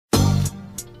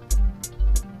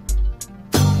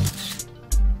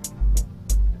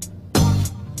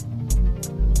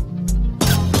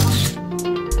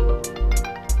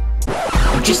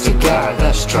guy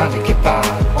that's trying to get by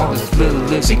on as little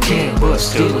as he can, but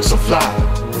still looks so fly.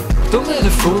 Don't let it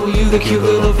fool you, the cute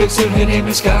little vixen, her name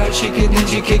is Sky. She can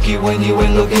ninja kick you when you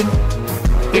ain't looking.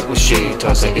 It was shade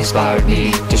toss that inspired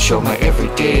me to show my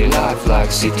everyday life like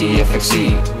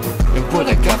CTFXE. And what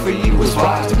I got for you was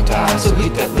WisemanTimes, so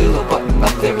hit that little button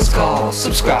up there, it's called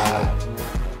subscribe.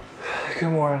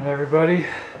 Good morning, everybody.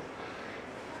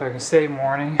 If I can say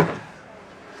morning.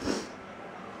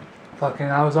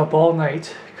 I was up all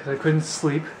night because I couldn't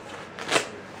sleep.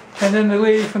 And then the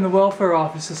lady from the welfare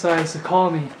office decides to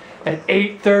call me at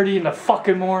 8:30 in the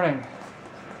fucking morning.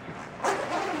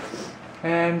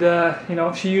 And, you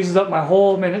know, she uses up my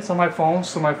whole minutes on my phone,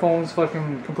 so my phone's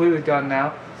fucking completely done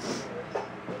now.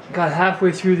 Got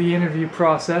halfway through the interview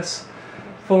process,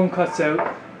 phone cuts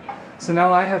out. So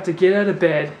now I have to get out of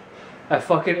bed at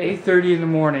fucking 8:30 in the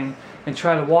morning and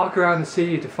try to walk around the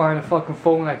city to find a fucking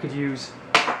phone I could use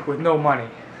with no money.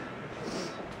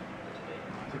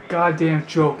 It's a goddamn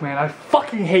joke, man. I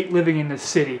fucking hate living in this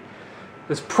city.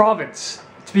 This province,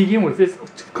 to begin with, it's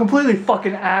completely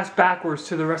fucking ass backwards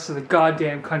to the rest of the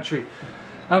goddamn country.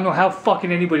 I don't know how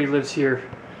fucking anybody lives here.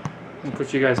 Let me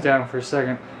put you guys down for a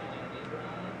second.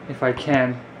 If I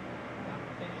can.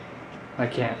 I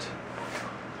can't.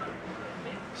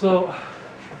 So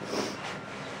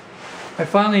I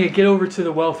finally get over to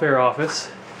the welfare office,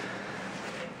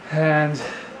 and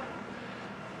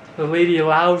the lady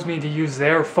allows me to use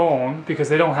their phone because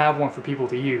they don't have one for people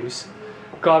to use.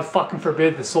 God fucking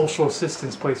forbid the social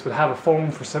assistance place would have a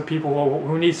phone for some people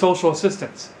who need social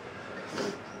assistance.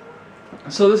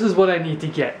 So this is what I need to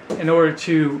get in order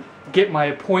to get my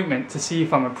appointment to see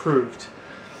if I'm approved.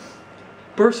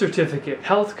 Birth certificate,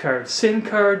 health card, SIM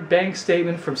card, bank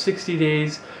statement from 60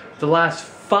 days, the last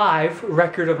 5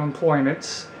 record of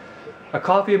employments, a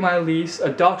copy of my lease, a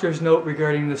doctor's note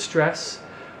regarding the stress.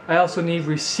 I also need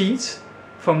receipts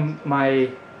from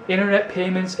my internet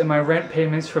payments and my rent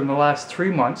payments from the last 3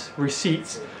 months.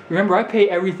 Receipts. Remember, I pay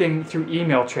everything through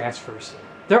email transfers.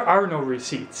 There are no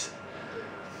receipts.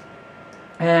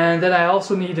 And then I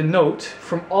also need a note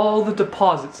from all the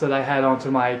deposits that I had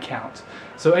onto my account.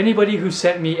 So anybody who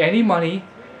sent me any money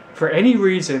for any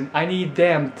reason, I need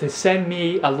them to send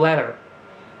me a letter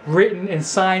written and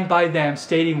signed by them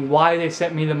stating why they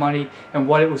sent me the money and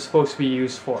what it was supposed to be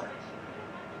used for.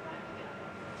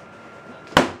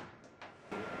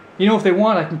 You know, if they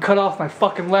want, I can cut off my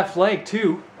fucking left leg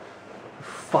too.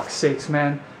 For fuck's sakes,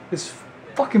 man. This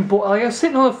fucking like, I was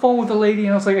sitting on the phone with the lady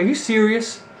and I was like, are you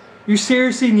serious? You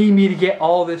seriously need me to get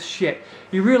all this shit?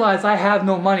 You realize I have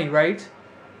no money, right?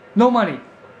 No money.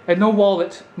 And no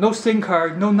wallet, no SIM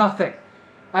card, no nothing.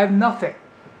 I have nothing.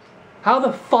 How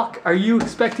the fuck are you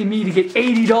expecting me to get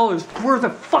 $80 worth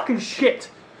of fucking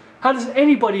shit? How does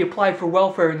anybody apply for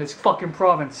welfare in this fucking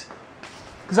province?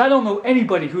 Because I don't know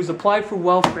anybody who's applied for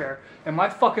welfare in my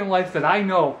fucking life that I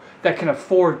know that can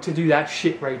afford to do that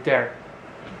shit right there.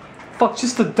 Fuck,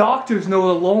 just the doctor's note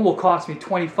alone will cost me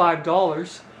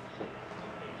 $25.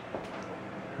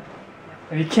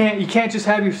 And you can't just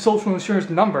have your social insurance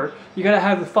number, you gotta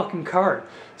have the fucking card.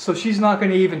 So she's not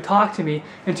gonna even talk to me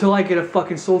until I get a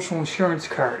fucking social insurance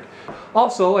card.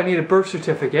 Also, I need a birth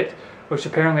certificate, which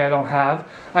apparently I don't have.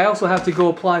 I also have to go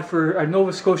apply for a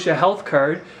Nova Scotia health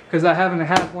card, because I haven't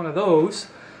had one of those.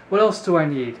 What else do I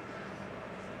need?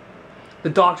 The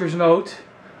doctor's note,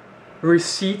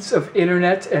 receipts of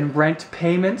internet and rent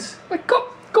payments. Like,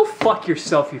 go fuck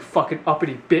yourself, you fucking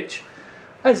uppity bitch.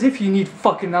 As if you need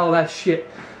fucking all that shit.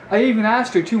 I even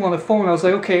asked her too on the phone. I was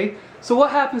like, okay, so what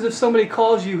happens if somebody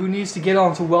calls you who needs to get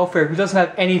onto welfare, who doesn't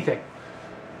have anything?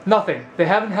 Nothing. They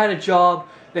haven't had a job.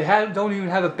 They don't even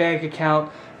have a bank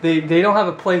account. They don't have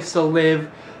a place to live.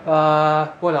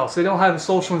 What else? They don't have a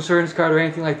social insurance card or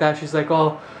anything like that. She's like,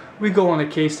 oh, we go on a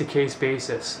case-to-case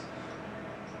basis.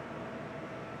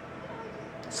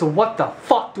 So what the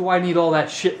fuck do I need all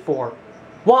that shit for?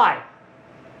 Why?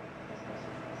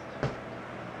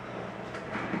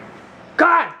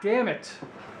 God damn it!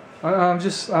 I'm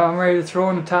ready to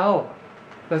throw in the towel.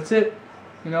 That's it,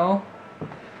 you know?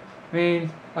 I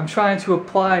mean, I'm trying to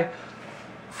apply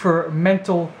for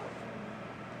mental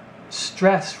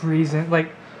stress reason.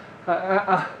 Like,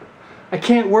 I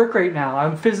can't work right now.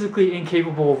 I'm physically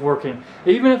incapable of working.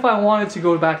 Even if I wanted to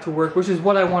go back to work, which is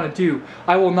what I want to do,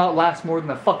 I will not last more than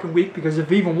a fucking week, because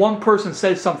if even one person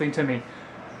says something to me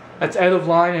that's out of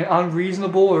line and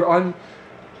unreasonable or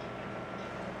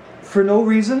for no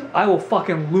reason, I will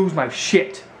fucking lose my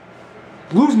shit.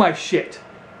 Lose my shit.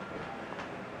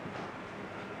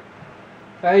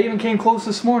 I even came close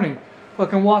this morning,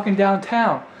 fucking walking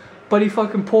downtown. But he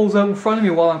fucking pulls out in front of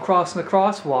me while I'm crossing the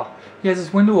crosswalk. He has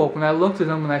his window open. I looked at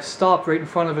him and I stopped right in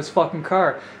front of his fucking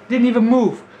car. Didn't even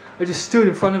move. I just stood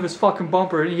in front of his fucking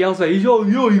bumper and he yells at me, yo,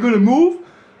 you gonna move?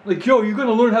 Like, yo, you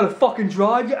gonna learn how to fucking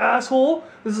drive, you asshole?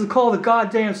 This is called a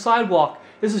goddamn sidewalk.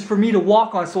 This is for me to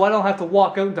walk on so I don't have to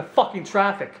walk out into fucking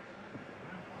traffic.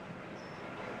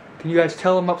 Can you guys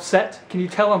tell I'm upset? Can you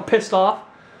tell I'm pissed off?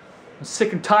 I'm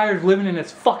sick and tired of living in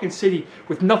this fucking city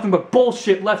with nothing but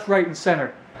bullshit left, right, and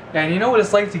center. And you know what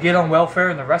it's like to get on welfare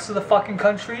in the rest of the fucking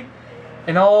country?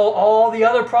 In all the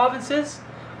other provinces?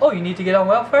 Oh, you need to get on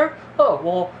welfare? Oh,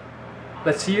 well,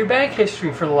 let's see your bank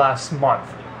history for the last month.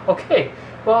 Okay,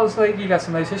 well, it's like, you got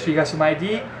some nice history, you got some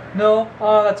ID? No?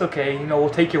 Oh, that's okay. You know, we'll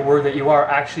take your word that you are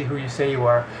actually who you say you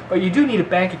are. But you do need a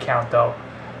bank account, though.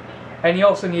 And you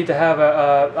also need to have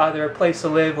either a place to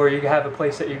live or you have a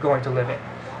place that you're going to live in.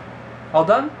 All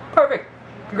done? Perfect.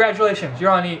 Congratulations.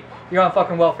 You're on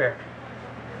fucking welfare.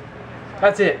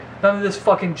 That's it. None of this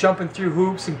fucking jumping through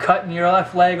hoops and cutting your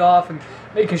left leg off and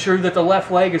making sure that the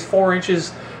left leg is 4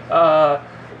 inches, not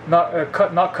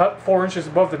cut 4 inches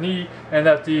above the knee, and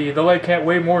that the leg can't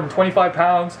weigh more than 25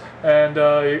 pounds, and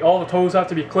all the toes have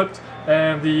to be clipped,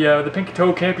 and the pinky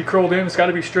toe can't be curled in. It's got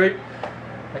to be straight.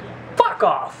 Like, fuck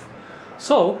off.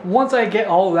 So once I get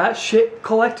all that shit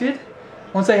collected,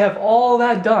 once I have all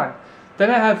that done,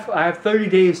 then I have 30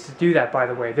 days to do that. By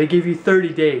the way, they give you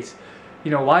 30 days. You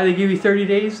know why they give you 30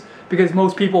 days? Because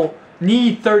most people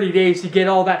need 30 days to get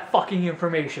all that fucking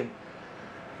information.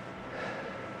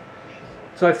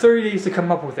 So I have 30 days to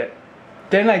come up with it.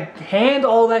 Then I hand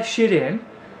all that shit in.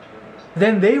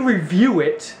 Then they review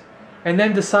it and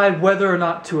then decide whether or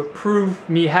not to approve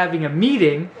me having a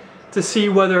meeting to see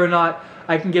whether or not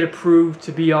I can get approved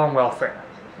to be on welfare.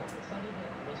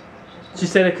 She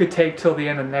said it could take till the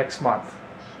end of next month.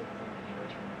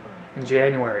 In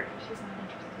January.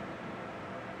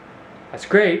 That's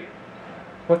great.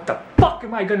 What the fuck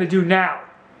am I gonna do now?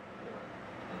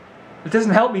 It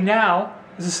doesn't help me now.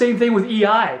 It's the same thing with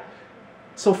EI.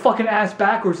 So fucking ass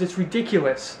backwards, it's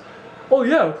ridiculous. Oh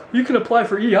yeah, you can apply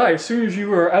for EI as soon as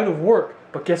you are out of work.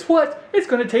 But guess what? It's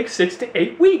gonna take 6 to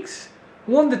 8 weeks.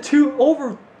 1 to 2,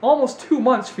 over almost 2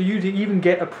 months for you to even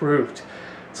get approved.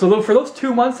 So for those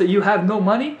 2 months that you have no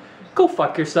money, go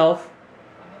fuck yourself.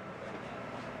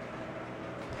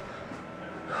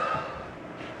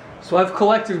 So I've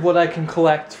collected what I can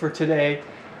collect for today.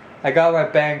 I got my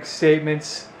bank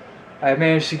statements. I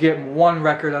managed to get 1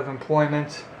 record of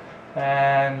employment.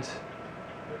 And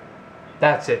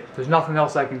that's it. There's nothing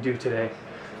else I can do today.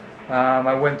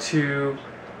 I went to,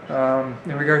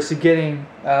 in regards to getting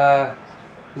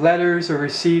letters or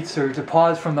receipts or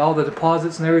deposits from all the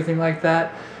deposits and everything like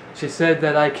that. She said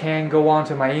that I can go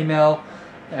onto my email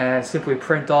and simply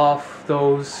print off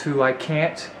those who I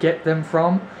can't get them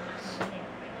from.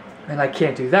 And I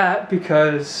can't do that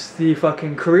because the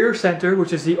fucking career center,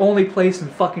 which is the only place in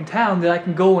fucking town that I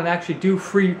can go and actually do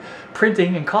free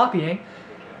printing and copying,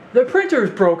 the printer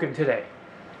is broken today.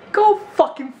 Go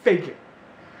fucking figure.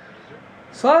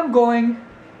 So I'm going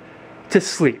to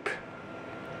sleep.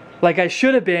 Like I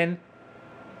should have been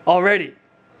already.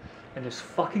 And this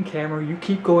fucking camera, you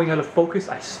keep going out of focus,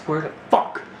 I swear to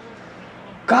fuck.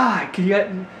 God, you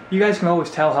guys can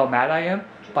always tell how mad I am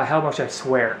by how much I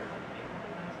swear.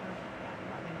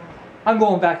 I'm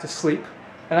going back to sleep,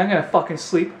 and I'm gonna fucking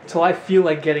sleep till I feel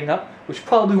like getting up, which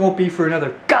probably won't be for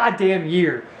another goddamn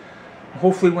year.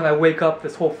 Hopefully when I wake up,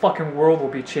 this whole fucking world will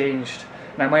be changed,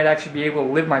 and I might actually be able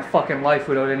to live my fucking life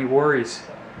without any worries.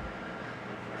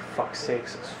 For fuck's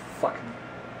sakes, this fucking...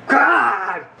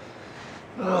 God!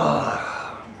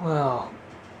 Ugh. Well,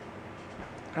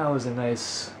 that was a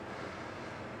nice,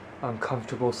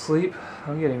 uncomfortable sleep.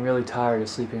 I'm getting really tired of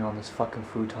sleeping on this fucking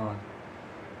futon.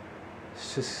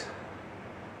 It's just...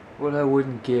 what I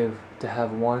wouldn't give to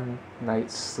have 1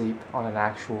 night's sleep on an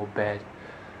actual bed.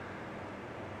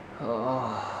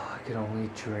 Oh, I could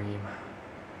only dream.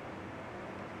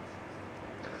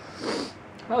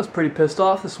 I was pretty pissed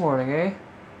off this morning, eh?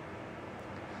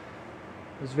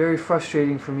 It was very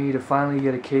frustrating for me to finally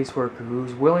get a caseworker who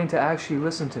was willing to actually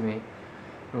listen to me.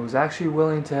 Who was actually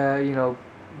willing to, you know,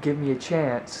 give me a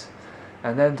chance.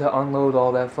 And then to unload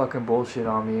all that fucking bullshit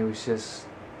on me. It was just...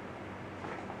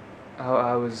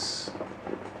 I was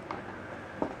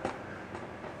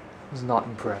not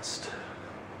impressed.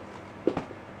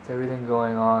 With everything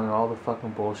going on and all the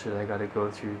fucking bullshit I gotta go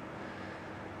through.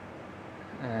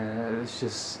 And it's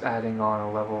just adding on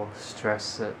a level of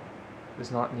stress that is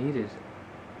not needed.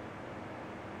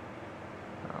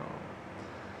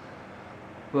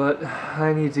 But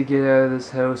I need to get out of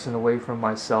this house and away from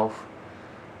myself.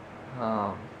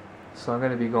 So I'm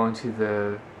going to be going to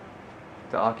the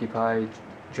the Occupy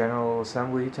General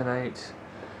Assembly tonight.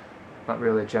 Not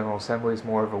really a General Assembly, it's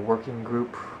more of a working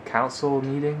group council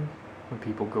meeting when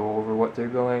people go over what they're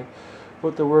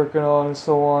working on and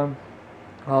so on.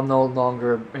 I'm no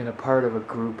longer in a part of a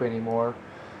group anymore,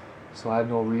 so I have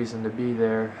no reason to be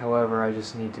there. However, I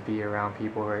just need to be around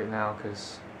people right now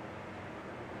because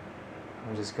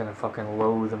I'm just gonna fucking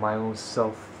loathe my own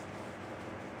self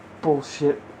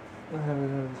bullshit, whatever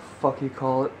the fuck you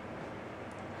call it.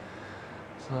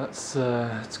 So that's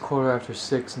it's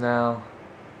 6:15 now.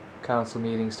 Council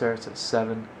meeting starts at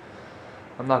 7.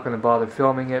 I'm not going to bother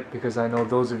filming it because I know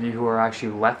those of you who are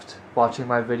actually left watching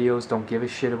my videos don't give a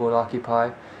shit about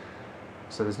Occupy.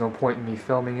 So there's no point in me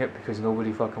filming it because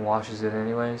nobody fucking watches it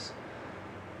anyways.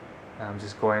 I'm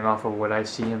just going off of what I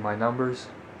see in my numbers.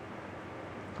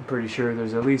 I'm pretty sure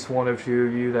there's at least 1 or 2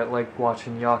 of you that like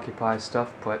watching the Occupy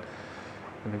stuff, but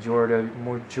the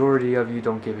majority of you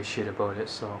don't give a shit about it.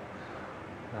 So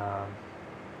I'm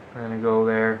gonna go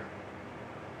there,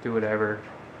 do whatever,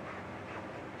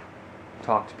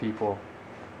 talk to people,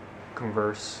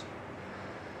 converse,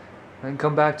 and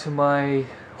come back to my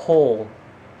hole.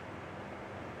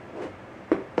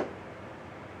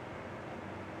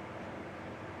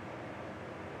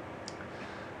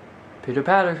 Pitter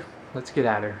patter, let's get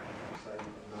at her. If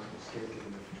I'm not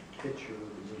mistaken, the picture of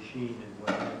the machine and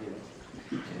what have you.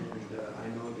 And I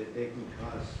know that they can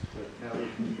cost $1,500,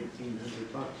 $1,200,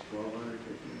 $1,200, $1,500,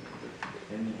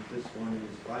 and this one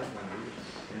is $500.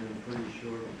 And I'm pretty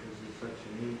sure because it's such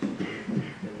a need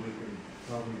that we can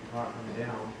probably part them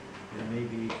down and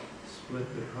maybe split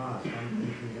the cost. I'm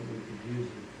thinking that we could use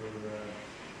it for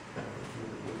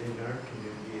within our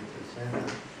community at the center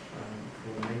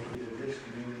for making either this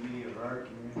community or our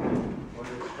community or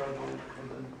the struggle for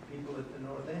the people at the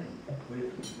north end.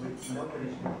 With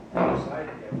nobody's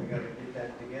decided yet. We got to get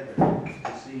that together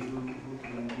to see who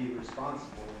can be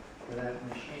responsible for that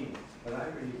machine. But I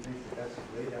really think that that's a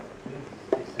great opportunity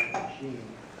to take that machine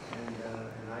and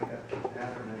I got the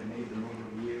pattern. I made them over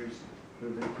the years for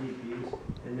the teepees,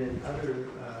 and then other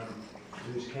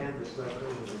there's canvas left over.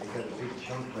 When you got a big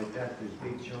chunk like that, there's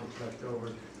big chunks left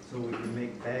over, so we can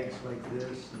make bags like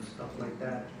this and stuff like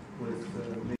that with.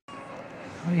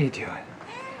 What are you doing?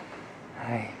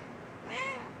 Hi.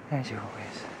 As you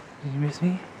always. Did you miss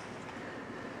me?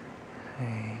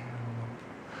 Hey.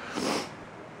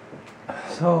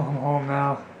 So I'm home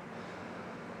now.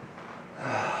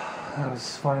 That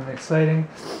was fun and exciting.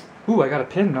 Ooh, I got a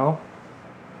pin though.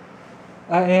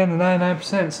 I am the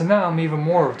 99%, so now I'm even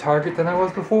more of a target than I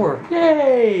was before.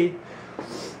 Yay!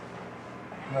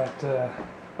 But I'm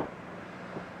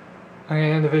gonna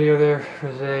end the video there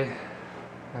for today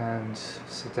and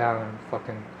sit down and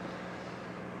fucking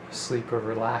sleep or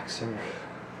relax or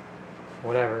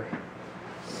whatever.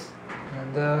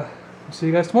 And I'll see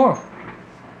you guys tomorrow.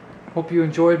 Hope you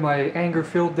enjoyed my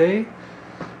anger-filled day,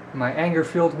 my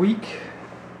anger-filled week.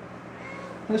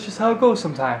 That's just how it goes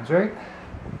sometimes, right?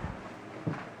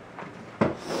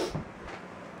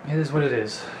 It is what it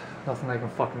is. Nothing I can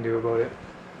fucking do about it.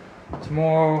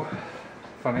 Tomorrow,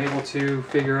 if I'm able to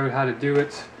figure out how to do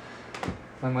it,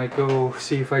 I might go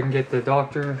see if I can get the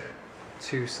doctor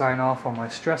to sign off on my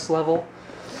stress level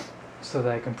so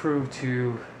that I can prove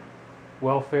to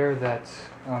welfare that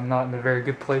I'm not in a very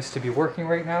good place to be working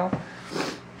right now.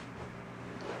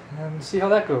 And see how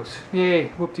that goes. Yay,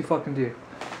 whoop-de-fucking-do.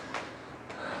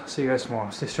 See you guys tomorrow.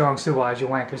 Stay strong, stay wise, you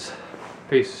wankers.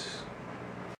 Peace.